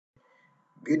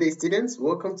Good day, students.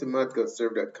 Welcome to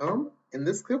mathgotserve.com. In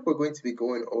this clip, we're going to be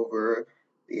going over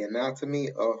the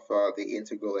anatomy of the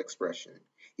integral expression.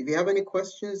 If you have any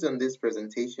questions on this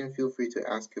presentation, feel free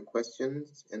to ask your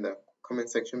questions in the comment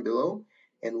section below,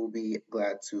 and we'll be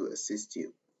glad to assist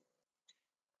you.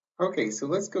 Okay, so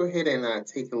let's go ahead and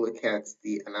take a look at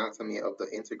the anatomy of the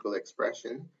integral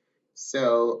expression.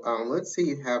 So let's say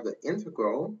you have the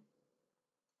integral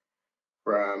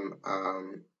from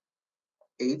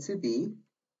a to b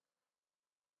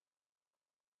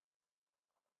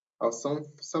of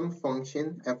some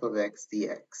function f of x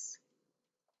dx.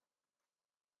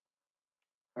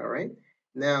 All right.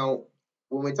 Now,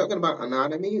 when we're talking about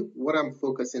anatomy, what I'm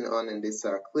focusing on in this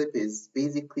clip is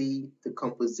basically the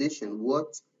composition.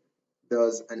 What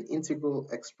does an integral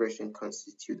expression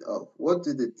constitute of? What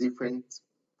do the different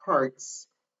parts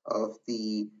of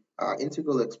the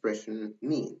integral expression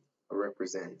mean or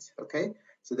represent? Okay,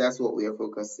 so that's what we are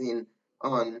focusing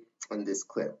on this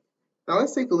clip. Now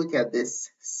let's take a look at this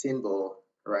symbol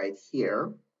right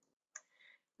here.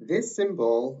 This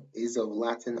symbol is of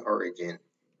Latin origin.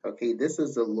 Okay, this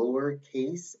is the lower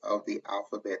case of the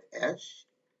alphabet H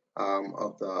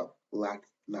of the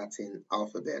Latin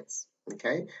alphabets.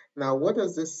 Okay, now what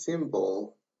does this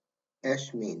symbol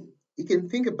H mean? You can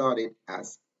think about it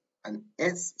as an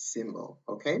S symbol.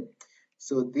 Okay,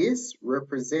 so this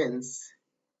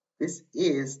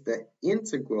is the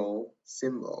integral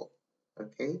symbol.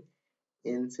 Okay,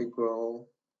 integral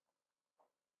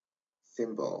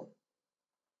symbol.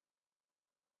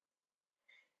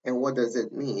 And what does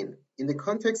it mean? In the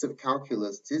context of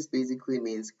calculus, this basically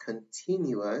means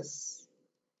continuous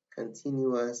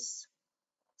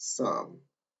sum.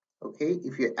 Okay,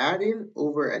 if you're adding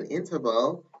over an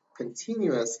interval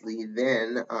continuously,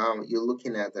 then you're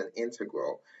looking at an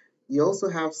integral. You also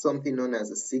have something known as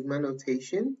a sigma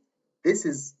notation. This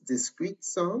is discrete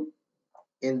sum,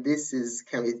 and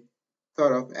can be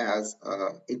thought of as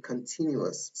a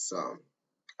continuous sum.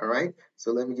 All right,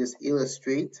 so let me just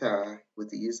illustrate with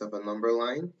the use of a number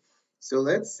line. So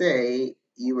let's say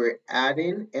you were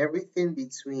adding everything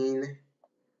between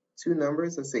two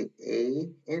numbers, let's say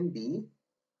A and B.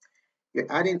 You're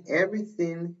adding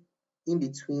everything in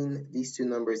between these two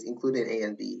numbers, including A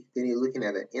and B. Then you're looking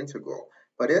at an integral.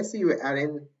 But let's say you were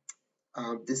adding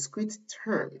discrete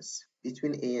terms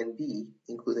between A and B,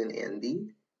 including A and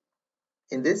B.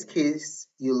 In this case,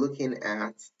 you're looking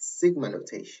at sigma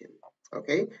notation.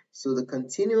 Okay, so the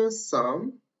continuous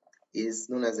sum is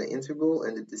known as an integral,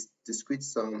 and the discrete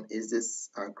sum is this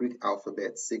Greek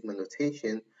alphabet sigma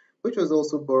notation, which was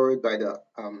also borrowed by the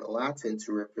Latin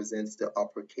to represent the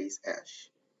uppercase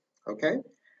H. Okay,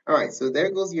 all right, so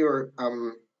there goes your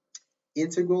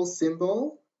integral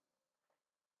symbol.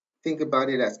 Think about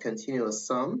it as continuous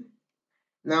sum.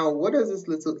 Now, what does this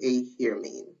little a here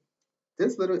mean?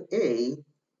 This little a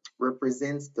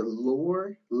represents the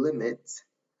lower limit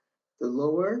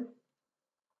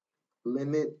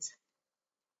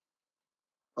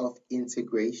of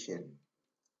integration.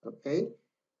 Okay,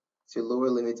 so lower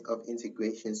limit of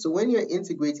integration. So when you're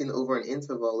integrating over an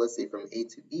interval, let's say from a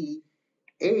to b,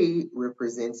 a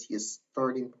represents your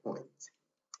starting point.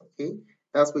 Okay,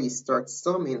 that's where you start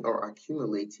summing or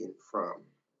accumulating from.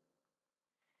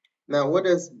 Now, what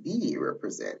does b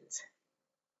represent?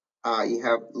 You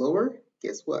have lower,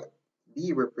 guess what?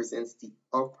 B represents the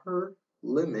upper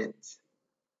limit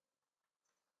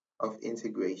of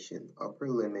integration, upper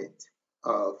limit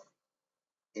of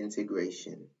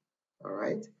integration. All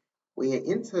right.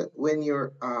 When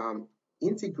you're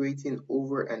integrating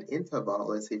over an interval,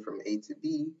 let's say from A to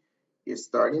B, you're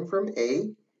starting from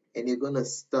A and you're gonna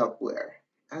stop where?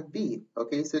 At B.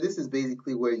 Okay, so this is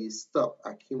basically where you stop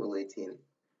accumulating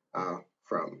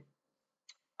from.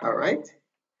 All right.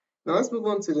 Now let's move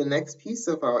on to the next piece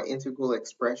of our integral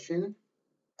expression,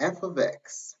 f of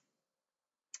x.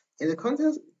 In the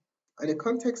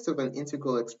context of an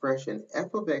integral expression,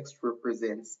 f of x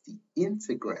represents the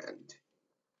integrand.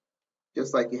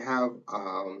 Just like you have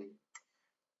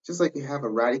a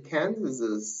radicand, is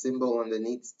a symbol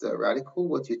underneath the radical,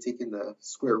 what you're taking the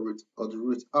square root or the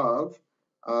root of.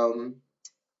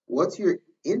 What you're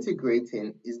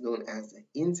integrating is known as the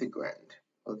integrand.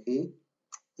 Okay,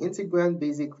 integrand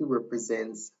basically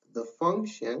represents the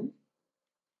function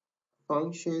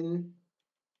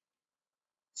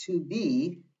to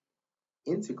be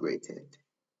integrated.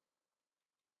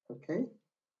 Okay,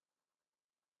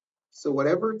 so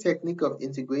whatever technique of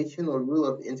integration or rule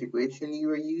of integration you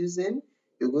are using,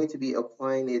 you're going to be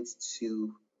applying it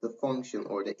to the function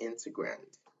or the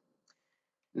integrand.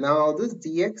 Now this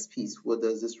dx piece, what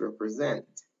does this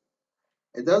represent?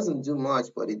 It doesn't do much,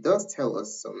 but it does tell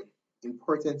us some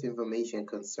important information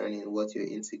concerning what you're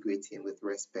integrating with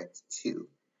respect to.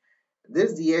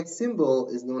 This dx symbol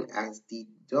is known as the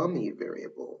dummy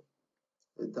variable.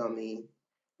 The dummy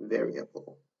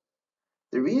variable.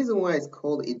 The reason why it's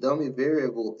called a dummy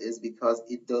variable is because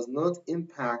it does not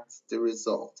impact the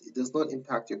result. It does not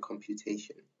impact your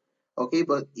computation. Okay,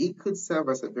 but it could serve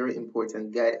as a very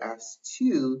important guide as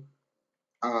to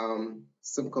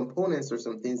some components or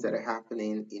some things that are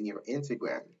happening in your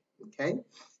integrand. Okay,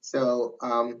 so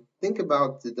think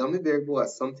about the dummy variable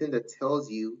as something that tells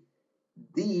you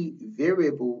the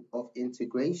variable of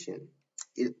integration.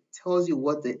 It tells you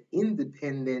what the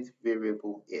independent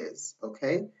variable is.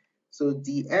 Okay, so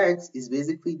dx is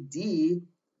basically d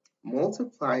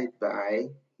multiplied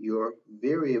by your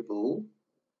variable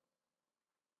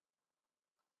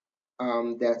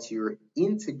that you're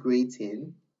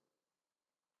integrating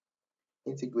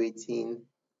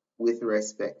with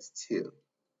respect to.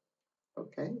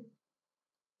 Okay,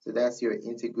 so that's your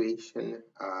integration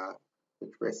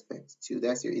with respect to.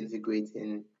 That's your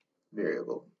integrating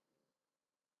variable.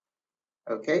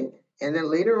 Okay, and then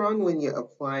later on when you're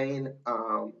applying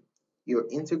your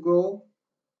integral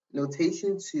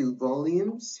notation to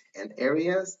volumes and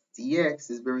areas,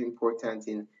 dx is very important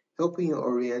in helping you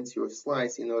orient your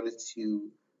slice in order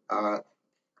to uh,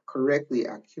 correctly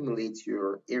accumulate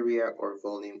your area or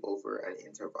volume over an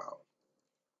interval.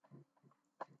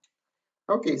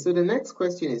 Okay, so the next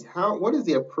question is what is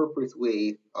the appropriate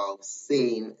way of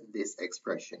saying this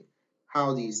expression?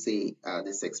 How do you say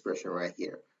this expression right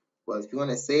here? Well, if you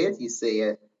want to say it, you say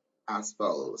it as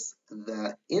follows.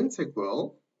 The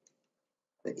integral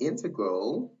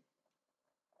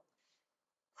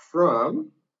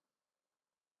from,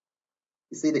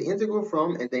 you say the integral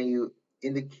from, and then you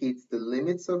indicate the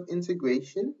limits of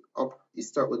integration. Up, you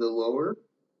start with the lower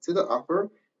to the upper.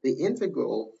 The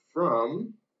integral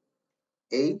from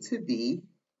a to b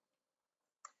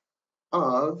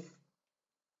of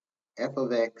f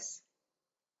of x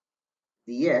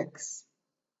dx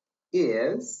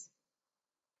is,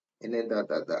 and then dot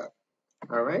dot dot.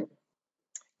 All right.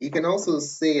 You can also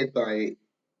say it by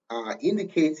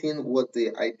indicating what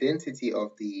the identity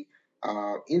of the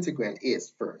integrand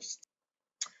is first,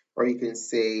 or you can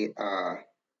say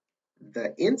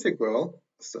the integral.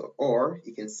 So, or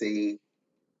you can say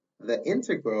the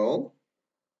integral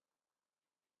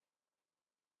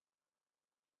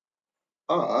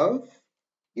of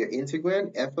your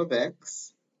integrand f of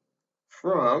x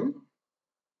from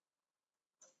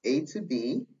a to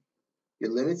b,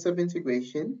 your limits of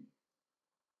integration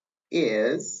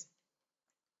is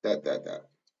dot dot dot.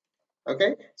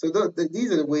 Okay, so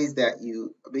these are the ways that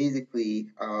you basically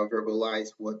verbalize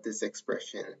what this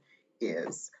expression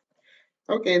is.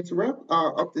 Okay, and to wrap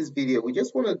up this video, we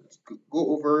just want to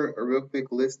go over a real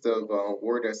quick list of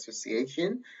word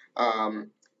association.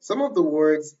 Some of the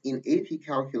words in AP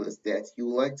Calculus that you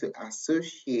would like to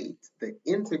associate the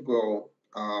integral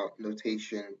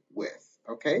notation with.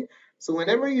 Okay, so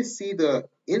whenever you see the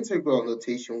integral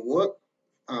notation, what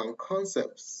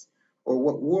concepts or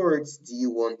what words do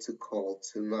you want to call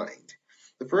to mind?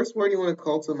 The first word you want to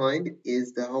call to mind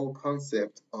is the whole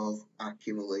concept of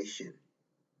accumulation.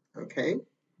 Okay,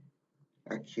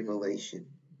 accumulation.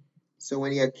 So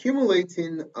when you're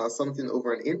accumulating something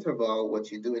over an interval,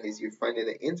 what you're doing is you're finding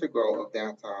the integral of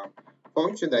that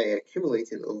function that you're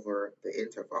accumulating over the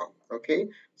interval. Okay,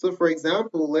 so for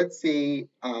example, let's say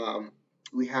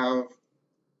we have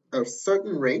a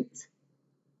certain rate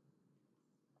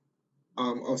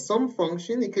of some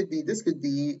function. It could be, this could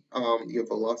be your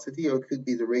velocity, or it could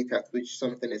be the rate at which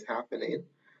something is happening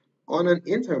on an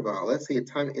interval. Let's say a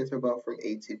time interval from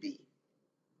A to B.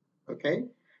 Okay,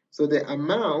 so the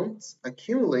amount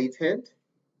accumulated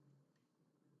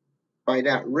by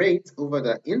that rate over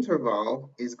the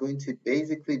interval is going to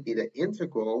basically be the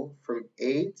integral from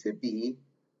A to B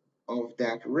of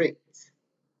that rate.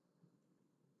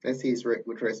 Let's say it's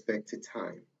with respect to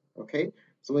time. Okay,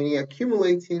 so when you're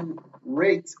accumulating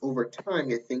rates over time,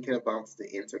 you're thinking about the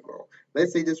integral.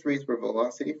 Let's say this rates were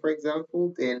velocity, for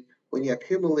example, then when you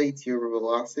accumulate your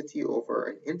velocity over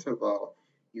an interval,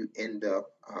 you end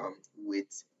up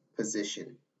with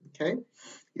position. Okay,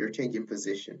 you're changing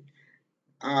position.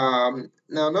 Now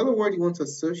another word you want to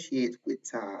associate with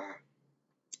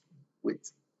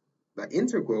the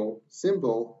integral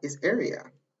symbol is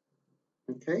area.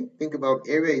 Okay, think about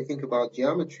area, you think about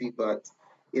geometry, but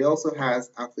it also has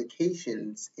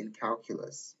applications in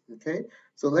calculus. Okay,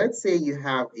 so let's say you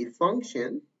have a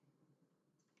function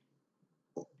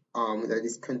that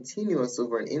is continuous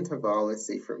over an interval, let's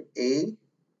say from A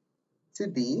to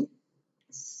B.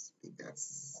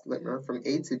 That's from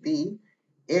A to B,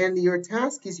 And your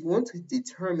task is you want to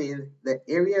determine the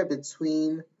area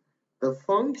between the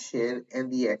function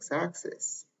and the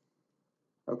x-axis.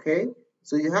 Okay,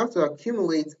 so you have to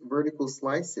accumulate vertical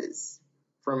slices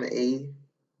from A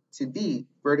to B,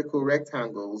 vertical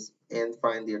rectangles, and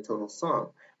find their total sum.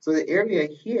 So the area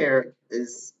here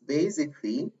is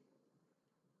basically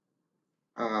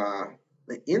uh,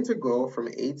 the integral from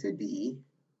A to B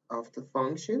of the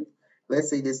function. Let's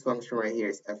say this function right here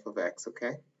is f of x,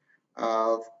 okay?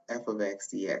 Of f of x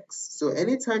dx. So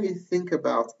anytime you think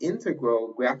about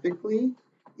integral graphically,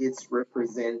 it's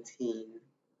representing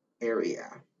area,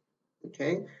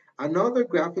 okay? Another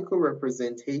graphical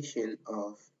representation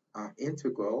of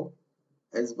integral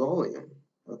is volume,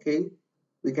 okay?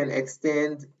 We can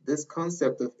extend this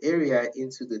concept of area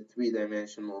into the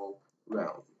three-dimensional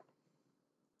realm.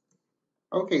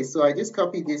 Okay, so I just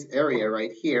copied this area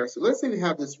right here. So let's say we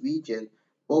have this region,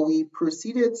 but we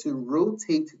proceeded to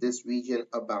rotate this region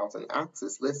about an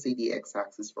axis. Let's say the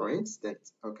x-axis, for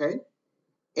instance, okay?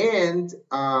 And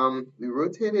we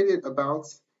rotated it about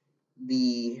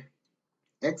the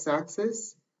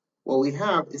x-axis. What we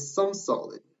have is some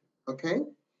solid, okay?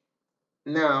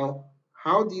 Now,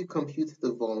 how do you compute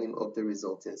the volume of the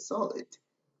resulting solid?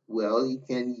 Well, you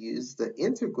can use the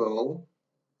integral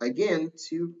again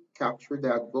to capture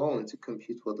that volume, to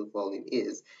compute what the volume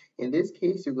is. In this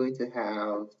case, you're going to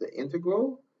have the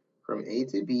integral from a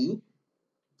to b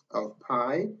of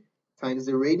pi times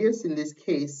the radius in this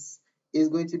case is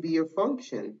going to be your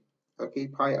function. Okay,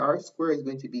 pi r squared is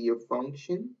going to be your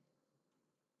function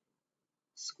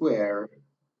square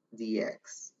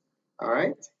dx. All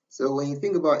right, so when you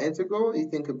think about integral, you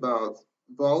think about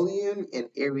volume and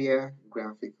area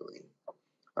graphically.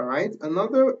 All right,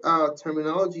 another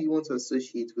terminology you want to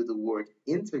associate with the word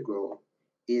integral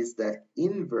is the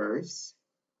inverse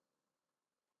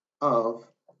of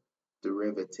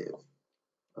derivative.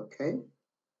 Okay,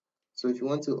 so if you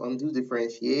want to undo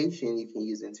differentiation, you can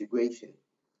use integration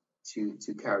to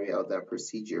carry out that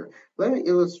procedure. Let me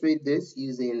illustrate this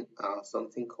using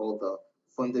something called the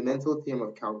fundamental theorem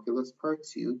of calculus part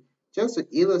 2, just to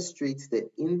illustrate the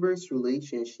inverse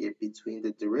relationship between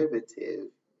the derivative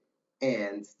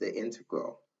and the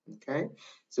integral. Okay,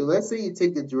 so let's say you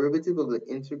take the derivative of the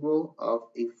integral of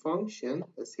a function,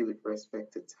 let's say with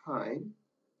respect to time.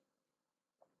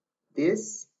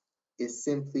 This is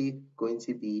simply going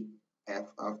to be f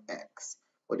of x.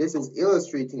 What this is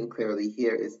illustrating clearly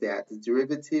here is that the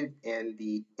derivative and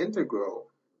the integral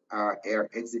are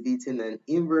exhibiting an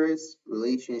inverse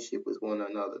relationship with one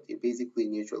another. They're basically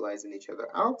neutralizing each other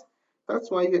out. That's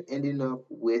why you're ending up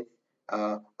with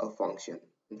a function.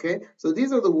 Okay, so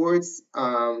these are the words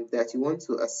that you want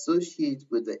to associate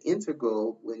with the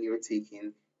integral when you're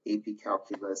taking AP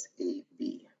Calculus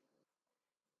AB.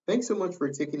 Thanks so much for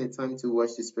taking the time to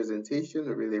watch this presentation.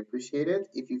 I really appreciate it.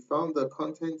 If you found the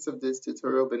contents of this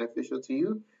tutorial beneficial to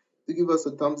you, do give us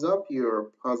a thumbs up.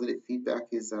 Your positive feedback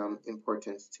is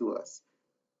important to us.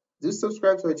 Do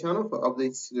subscribe to our channel for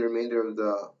updates to the remainder of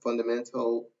the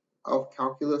Fundamental of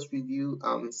Calculus Review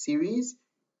series.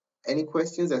 Any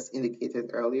questions as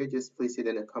indicated earlier, just place it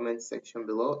in the comment section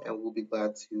below and we'll be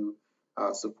glad to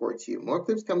support you. More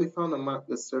clips can be found on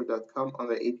mathwithsir.com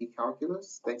under AP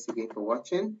Calculus. Thanks again for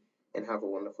watching and have a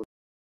wonderful day.